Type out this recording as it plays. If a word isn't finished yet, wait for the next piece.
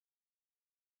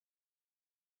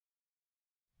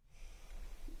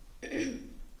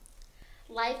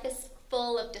Life is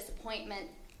full of disappointment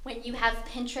when you have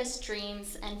Pinterest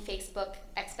dreams and Facebook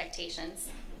expectations.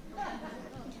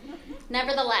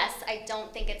 Nevertheless, I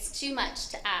don't think it's too much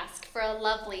to ask for a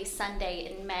lovely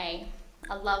Sunday in May,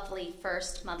 a lovely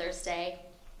first Mother's Day.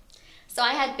 So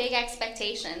I had big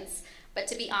expectations, but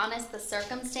to be honest, the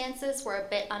circumstances were a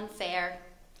bit unfair.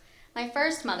 My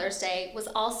first Mother's Day was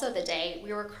also the day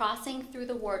we were crossing through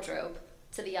the wardrobe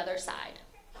to the other side.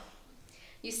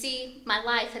 You see, my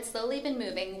life had slowly been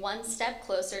moving one step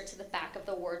closer to the back of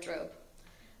the wardrobe.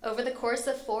 Over the course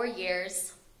of 4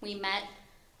 years, we met,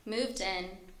 moved in,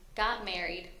 got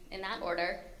married, in that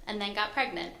order, and then got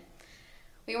pregnant.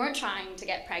 We weren't trying to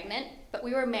get pregnant, but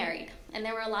we were married, and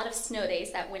there were a lot of snow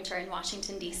days that winter in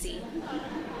Washington, D.C.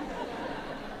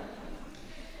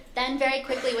 Then very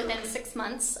quickly, within 6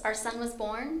 months, our son was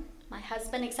born. My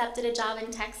husband accepted a job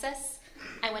in Texas.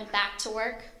 I went back to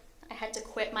work. I had to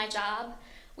quit my job.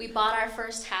 We bought our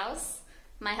first house.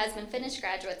 My husband finished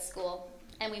graduate school,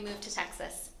 and we moved to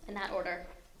Texas, in that order.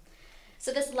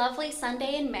 So this lovely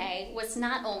Sunday in May was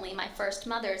not only my first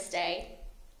Mother's Day,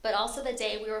 but also the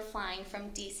day we were flying from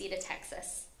DC to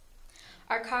Texas.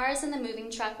 Our cars and the moving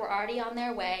truck were already on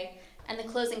their way, and the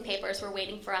closing papers were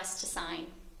waiting for us to sign.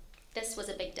 This was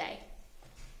a big day.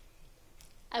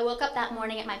 I woke up that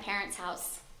morning at my parents'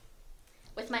 house,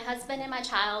 with my husband and my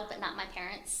child, but not my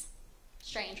parents.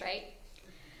 Strange, right?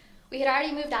 We had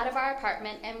already moved out of our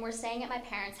apartment and were staying at my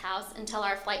parents' house until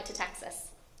our flight to Texas.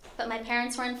 But my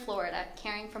parents were in Florida,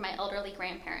 caring for my elderly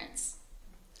grandparents.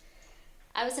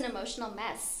 I was an emotional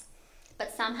mess,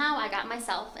 but somehow I got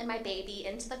myself and my baby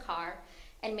into the car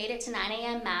and made it to 9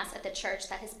 a.m. Mass at the church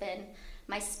that has been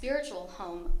my spiritual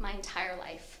home my entire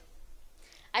life.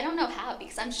 I don't know how,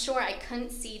 because I'm sure I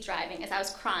couldn't see driving as I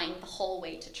was crying the whole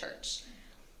way to church.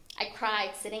 I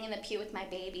cried sitting in the pew with my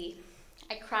baby.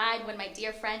 I cried when my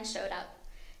dear friend showed up.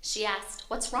 She asked,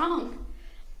 "What's wrong?"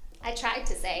 I tried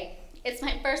to say, "It's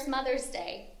my first Mother's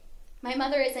Day. My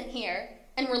mother isn't here,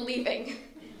 and we're leaving."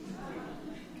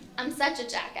 I'm such a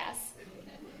jackass.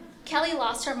 Kelly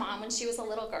lost her mom when she was a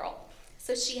little girl,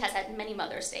 so she has had many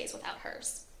Mother's Days without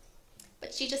hers.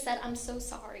 But she just said, "I'm so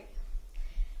sorry."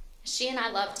 She and I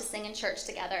loved to sing in church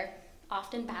together,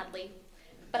 often badly,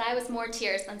 but I was more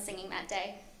tears than singing that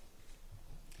day.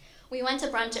 We went to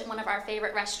brunch at one of our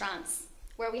favorite restaurants,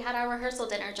 where we had our rehearsal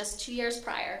dinner just 2 years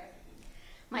prior.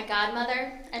 My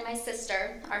godmother and my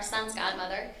sister, our son's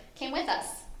godmother, came with us.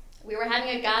 We were having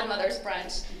a godmother's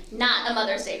brunch, not a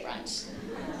Mother's Day brunch,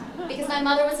 because my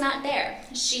mother was not there.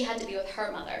 She had to be with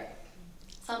her mother.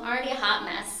 So I'm already a hot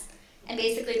mess, and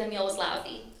basically the meal was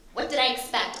lousy. What did I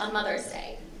expect on Mother's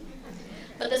Day?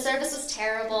 But the service was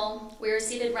terrible. We were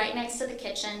seated right next to the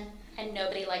kitchen, and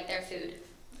nobody liked their food.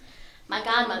 My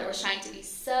godmother was trying to be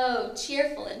so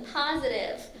cheerful and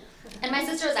positive, and my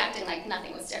sister was acting like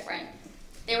nothing was different.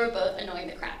 They were both annoying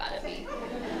the crap out of me.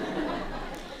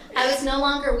 I was no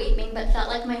longer weeping, but felt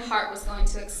like my heart was going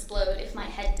to explode if my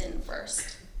head didn't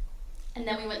first. And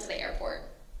then we went to the airport.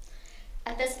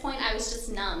 At this point, I was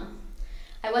just numb.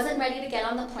 I wasn't ready to get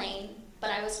on the plane, but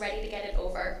I was ready to get it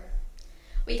over.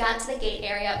 We got to the gate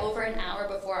area over an hour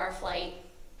before our flight.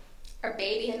 Our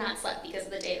baby had not slept because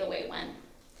of the day the way it went.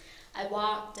 I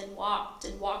walked and walked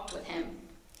and walked with him.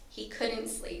 He couldn't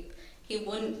sleep. He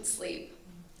wouldn't sleep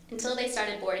until they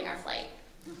started boarding our flight.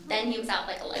 Then he was out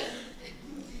like a light.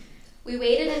 We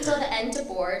waited until the end to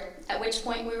board, at which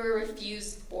point we were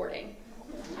refused boarding.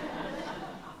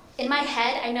 In my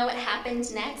head, I know what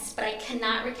happened next, but I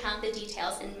cannot recount the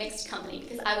details in mixed company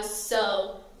because I was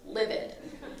so livid.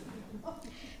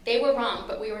 They were wrong,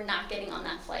 but we were not getting on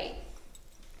that flight.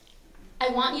 I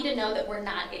want you to know that we're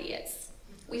not idiots.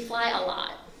 We fly a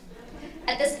lot.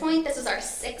 At this point, this was our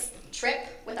 6th trip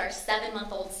with our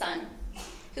 7-month-old son,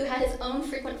 who had his own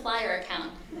frequent flyer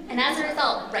account, and as a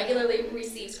result, regularly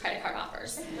receives credit card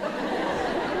offers.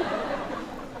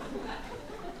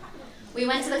 We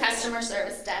went to the customer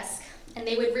service desk, and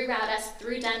they would reroute us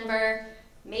through Denver,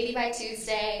 maybe by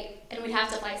Tuesday, and we'd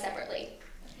have to fly separately.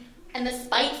 And the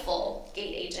spiteful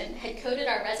gate agent had coded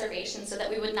our reservation so that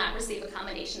we would not receive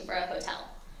accommodation for a hotel,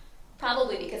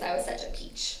 probably because I was such a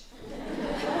peach.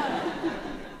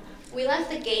 We left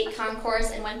the gate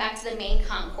concourse and went back to the main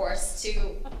concourse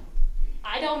to,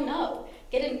 I don't know,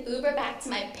 get an Uber back to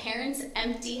my parents'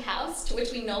 empty house to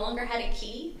which we no longer had a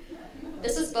key.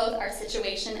 This was both our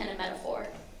situation and a metaphor.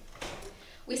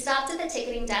 We stopped at the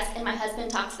ticketing desk and my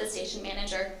husband talked to the station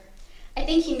manager. I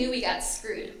think he knew we got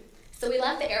screwed. So we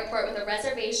left the airport with a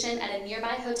reservation at a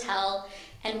nearby hotel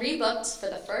and rebooked for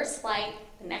the first flight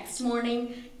the next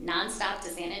morning, nonstop to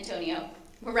San Antonio.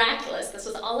 Miraculous, this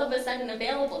was all of a sudden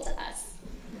available to us.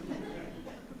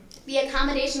 The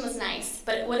accommodation was nice,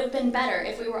 but it would have been better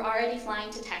if we were already flying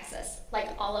to Texas, like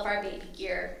all of our baby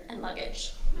gear and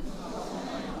luggage.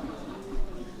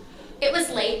 It was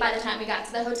late by the time we got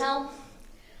to the hotel.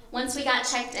 Once we got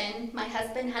checked in, my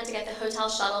husband had to get the hotel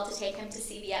shuttle to take him to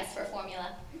CVS for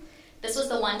formula. This was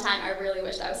the one time I really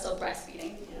wished I was still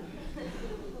breastfeeding.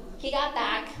 He got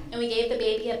back, and we gave the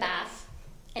baby a bath,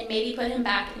 and maybe put him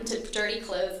back into dirty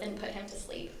clothes and put him to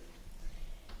sleep.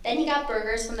 Then he got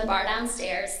burgers from the bar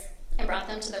downstairs and brought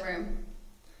them to the room.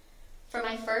 For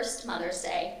my first Mother's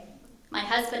Day, my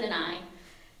husband and I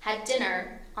had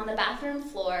dinner on the bathroom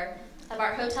floor of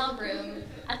our hotel room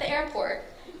at the airport,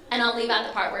 and I'll leave out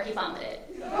the part where he vomited.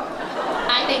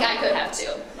 I think I could have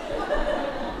too.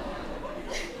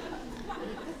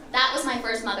 That was my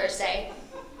first Mother's Day.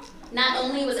 Not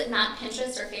only was it not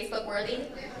Pinterest or Facebook worthy,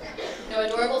 no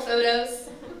adorable photos,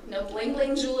 no bling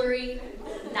bling jewelry,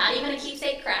 not even a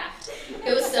keepsake craft.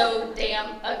 It was so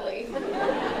damn ugly.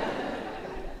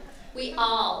 We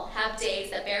all have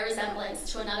days that bear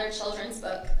resemblance to another children's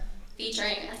book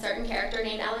featuring a certain character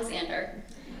named Alexander.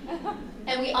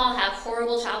 And we all have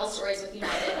horrible travel stories with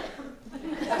United.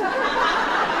 But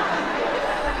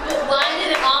why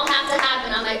did it all have to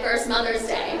happen on my first Mother's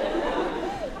Day?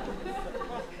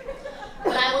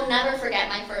 But I will never forget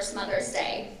my first Mother's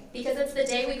Day, because it's the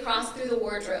day we crossed through the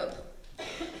wardrobe.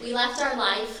 We left our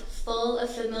life full of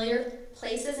familiar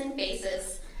places and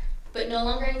faces, but no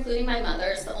longer including my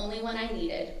mother's, the only one I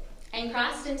needed, and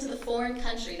crossed into the foreign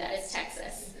country that is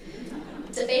Texas,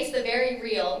 to face the very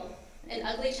real and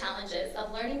ugly challenges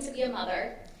of learning to be a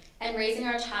mother and raising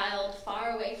our child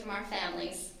far away from our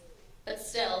families, but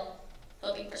still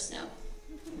hoping for snow.